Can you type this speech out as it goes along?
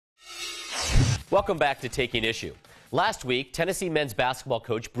Welcome back to Taking Issue. Last week, Tennessee men's basketball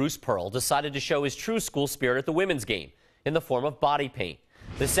coach Bruce Pearl decided to show his true school spirit at the women's game in the form of body paint.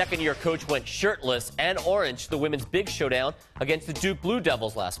 The second-year coach went shirtless and orange to the women's big showdown against the Duke Blue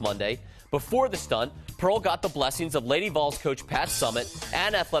Devils last Monday. Before the stunt, Pearl got the blessings of Lady Vols coach Pat Summitt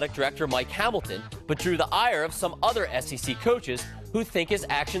and athletic director Mike Hamilton, but drew the ire of some other SEC coaches who think his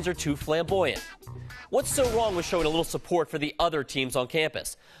actions are too flamboyant. What's so wrong with showing a little support for the other teams on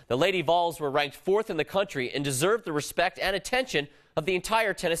campus? The Lady Vols were ranked 4th in the country and deserved the respect and attention of the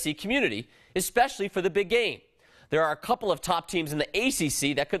entire Tennessee community, especially for the big game. There are a couple of top teams in the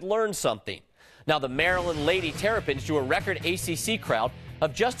ACC that could learn something. Now, the Maryland Lady Terrapins drew a record ACC crowd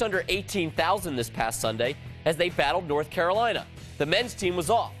of just under 18,000 this past Sunday as they battled North Carolina. The men's team was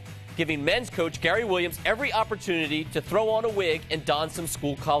off, giving men's coach Gary Williams every opportunity to throw on a wig and don some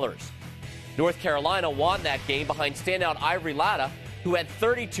school colors. North Carolina won that game behind standout Ivory Latta, who had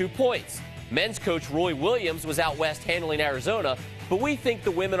 32 points. Men's coach Roy Williams was out west handling Arizona, but we think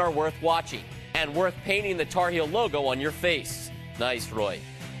the women are worth watching and worth painting the Tar Heel logo on your face. Nice, Roy.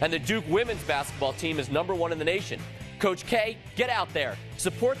 And the Duke women's basketball team is #1 in the nation. Coach K, get out there,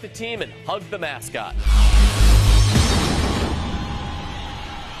 support the team, and hug the mascot.